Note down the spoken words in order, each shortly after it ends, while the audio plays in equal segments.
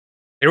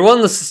Hey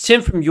everyone, this is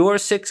Tim from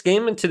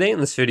YourSixGaming, and today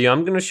in this video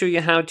I'm going to show you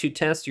how to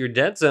test your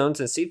dead zones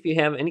and see if you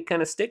have any kind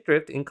of stick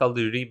drift in Call of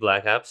Duty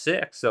Black Ops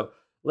 6. So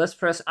let's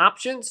press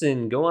options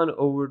and go on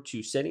over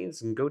to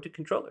settings and go to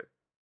controller.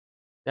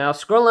 Now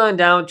scroll on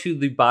down to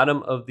the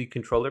bottom of the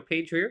controller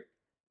page here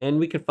and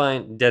we can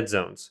find dead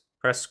zones.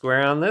 Press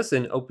square on this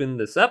and open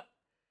this up,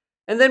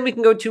 and then we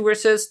can go to where it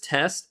says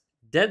test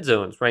dead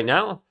zones right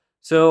now.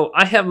 So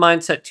I have mine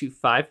set to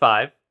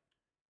 5.5.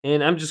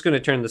 And I'm just going to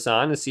turn this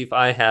on and see if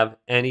I have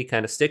any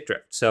kind of stick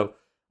drift. So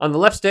on the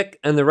left stick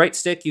and the right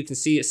stick, you can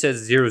see it says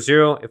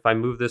 0. If I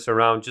move this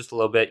around just a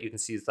little bit, you can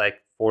see it's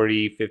like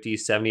 40, 50,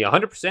 70,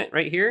 100%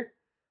 right here.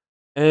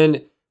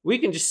 And we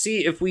can just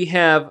see if we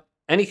have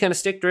any kind of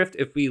stick drift.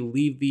 If we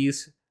leave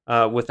these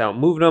without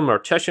moving them or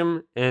touch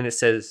them and it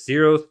says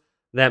 0,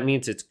 that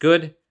means it's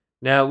good.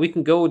 Now we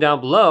can go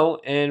down below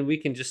and we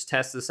can just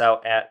test this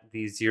out at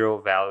the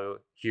 0 value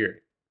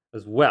here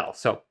as well.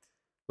 So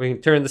we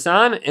can turn this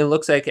on, and it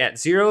looks like at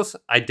zeros,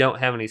 I don't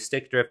have any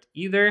stick drift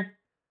either.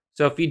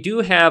 So if you do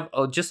have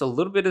just a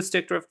little bit of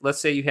stick drift, let's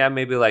say you have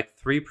maybe like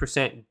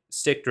 3%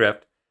 stick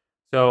drift.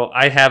 So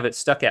I have it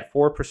stuck at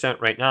 4%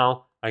 right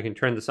now. I can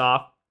turn this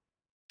off,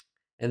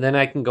 and then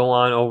I can go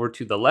on over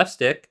to the left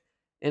stick,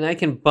 and I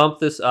can bump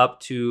this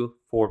up to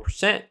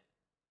 4%,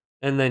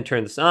 and then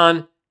turn this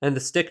on, and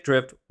the stick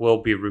drift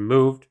will be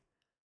removed,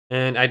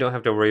 and I don't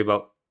have to worry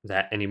about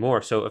that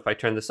anymore. So if I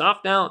turn this off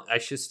now, I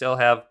should still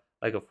have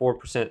like a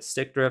 4%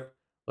 stick drift.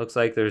 Looks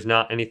like there's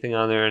not anything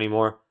on there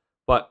anymore.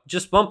 But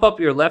just bump up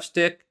your left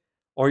stick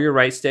or your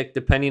right stick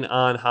depending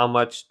on how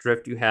much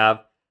drift you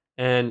have.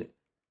 And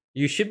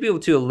you should be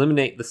able to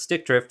eliminate the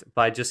stick drift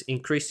by just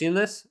increasing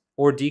this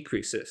or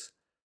decrease this.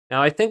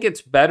 Now I think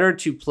it's better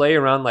to play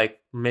around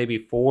like maybe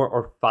 4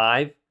 or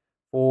 5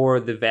 for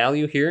the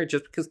value here,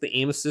 just because the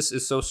aim assist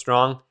is so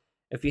strong.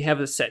 If you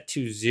have it set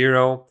to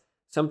 0,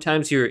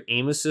 sometimes your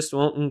aim assist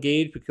won't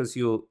engage because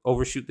you'll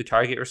overshoot the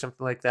target or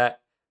something like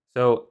that.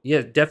 So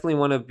yeah, definitely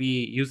want to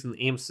be using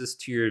the aim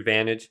assist to your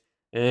advantage,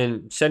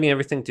 and setting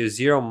everything to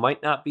 0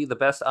 might not be the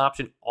best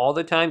option all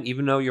the time,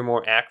 even though you're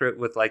more accurate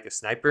with like a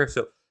sniper.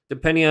 So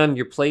depending on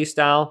your play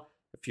style,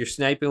 if you're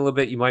sniping a little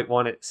bit, you might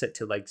want it set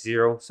to like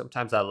 0.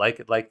 Sometimes I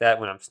like it like that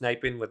when I'm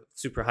sniping with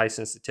super high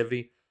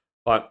sensitivity,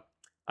 but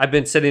I've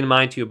been setting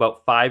mine to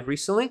about 5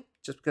 recently,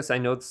 just because I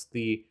noticed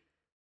the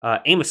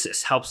aim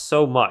assist helps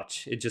so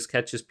much. It just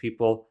catches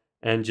people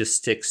and just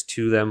sticks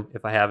to them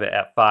if I have it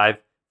at 5.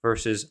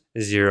 Versus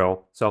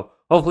 0. So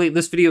hopefully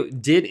this video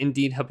did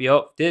indeed help you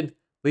out. If it did,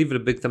 leave it a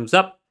big thumbs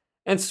up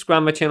and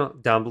subscribe to my channel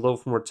down below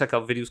for more tech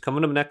out videos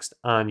coming up next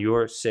on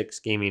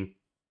YourSixGaming.